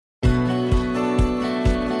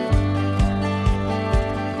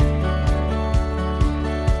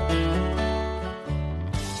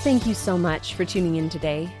Thank you so much for tuning in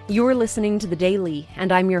today. You're listening to The Daily,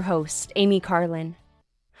 and I'm your host, Amy Carlin.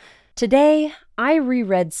 Today, I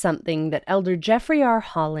reread something that Elder Jeffrey R.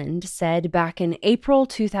 Holland said back in April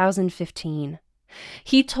 2015.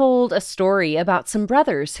 He told a story about some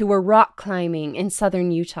brothers who were rock climbing in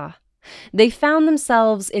southern Utah. They found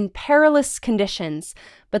themselves in perilous conditions,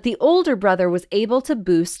 but the older brother was able to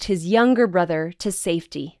boost his younger brother to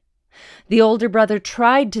safety. The older brother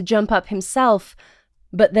tried to jump up himself,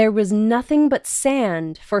 but there was nothing but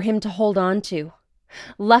sand for him to hold on to.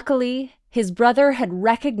 Luckily, his brother had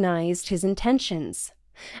recognized his intentions.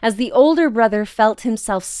 As the older brother felt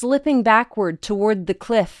himself slipping backward toward the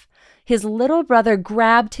cliff, his little brother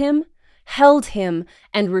grabbed him, held him,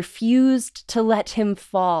 and refused to let him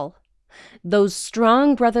fall. Those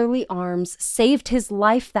strong brotherly arms saved his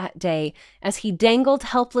life that day as he dangled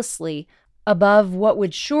helplessly above what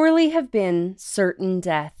would surely have been certain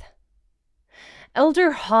death.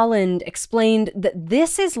 Elder Holland explained that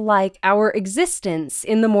this is like our existence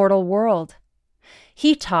in the mortal world.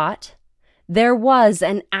 He taught, there was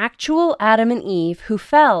an actual Adam and Eve who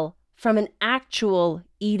fell from an actual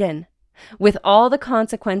Eden, with all the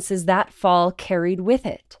consequences that fall carried with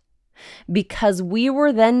it. Because we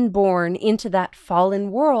were then born into that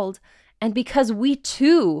fallen world, and because we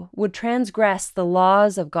too would transgress the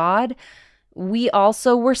laws of God, we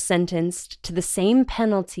also were sentenced to the same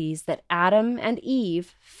penalties that Adam and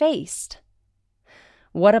Eve faced.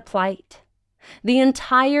 What a plight! The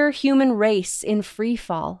entire human race in free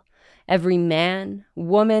fall, every man,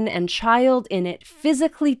 woman, and child in it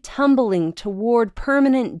physically tumbling toward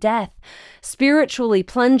permanent death, spiritually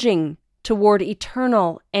plunging toward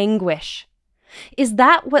eternal anguish. Is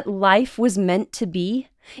that what life was meant to be?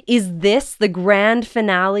 Is this the grand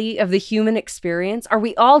finale of the human experience? Are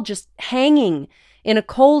we all just hanging in a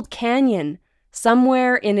cold canyon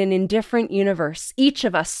somewhere in an indifferent universe, each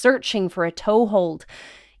of us searching for a toehold,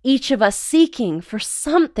 each of us seeking for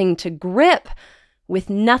something to grip, with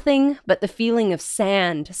nothing but the feeling of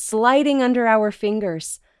sand sliding under our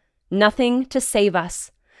fingers, nothing to save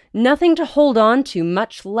us, nothing to hold on to,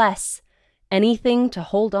 much less anything to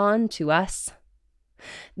hold on to us?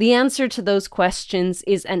 The answer to those questions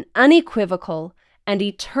is an unequivocal and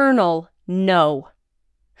eternal no.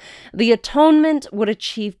 The atonement would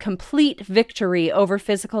achieve complete victory over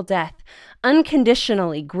physical death,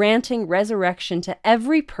 unconditionally granting resurrection to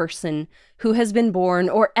every person who has been born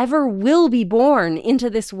or ever will be born into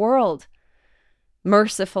this world.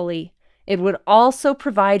 Mercifully, it would also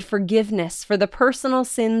provide forgiveness for the personal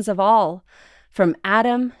sins of all, from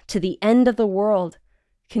Adam to the end of the world,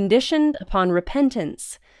 conditioned upon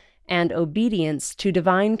repentance and obedience to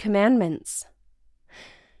divine commandments.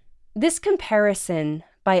 This comparison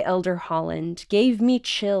by Elder Holland gave me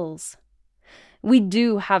chills. We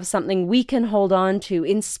do have something we can hold on to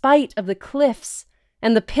in spite of the cliffs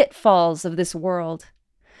and the pitfalls of this world.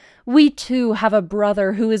 We too have a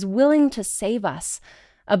brother who is willing to save us,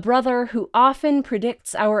 a brother who often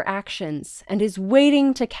predicts our actions and is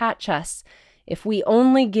waiting to catch us if we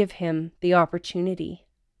only give him the opportunity.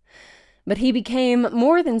 But he became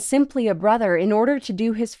more than simply a brother in order to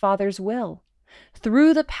do his Father's will.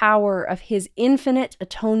 Through the power of his infinite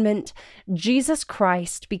atonement, Jesus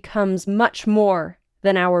Christ becomes much more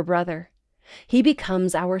than our brother. He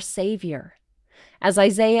becomes our Savior. As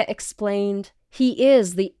Isaiah explained, he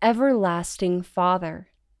is the everlasting Father.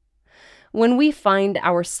 When we find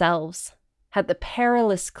ourselves at the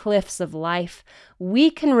perilous cliffs of life,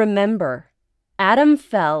 we can remember Adam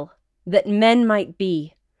fell that men might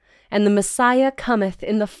be, and the Messiah cometh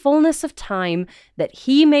in the fulness of time that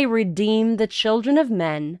he may redeem the children of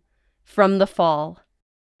men from the fall.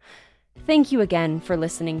 Thank you again for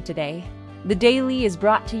listening today. The Daily is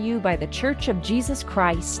brought to you by the Church of Jesus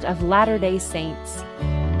Christ of Latter-day Saints.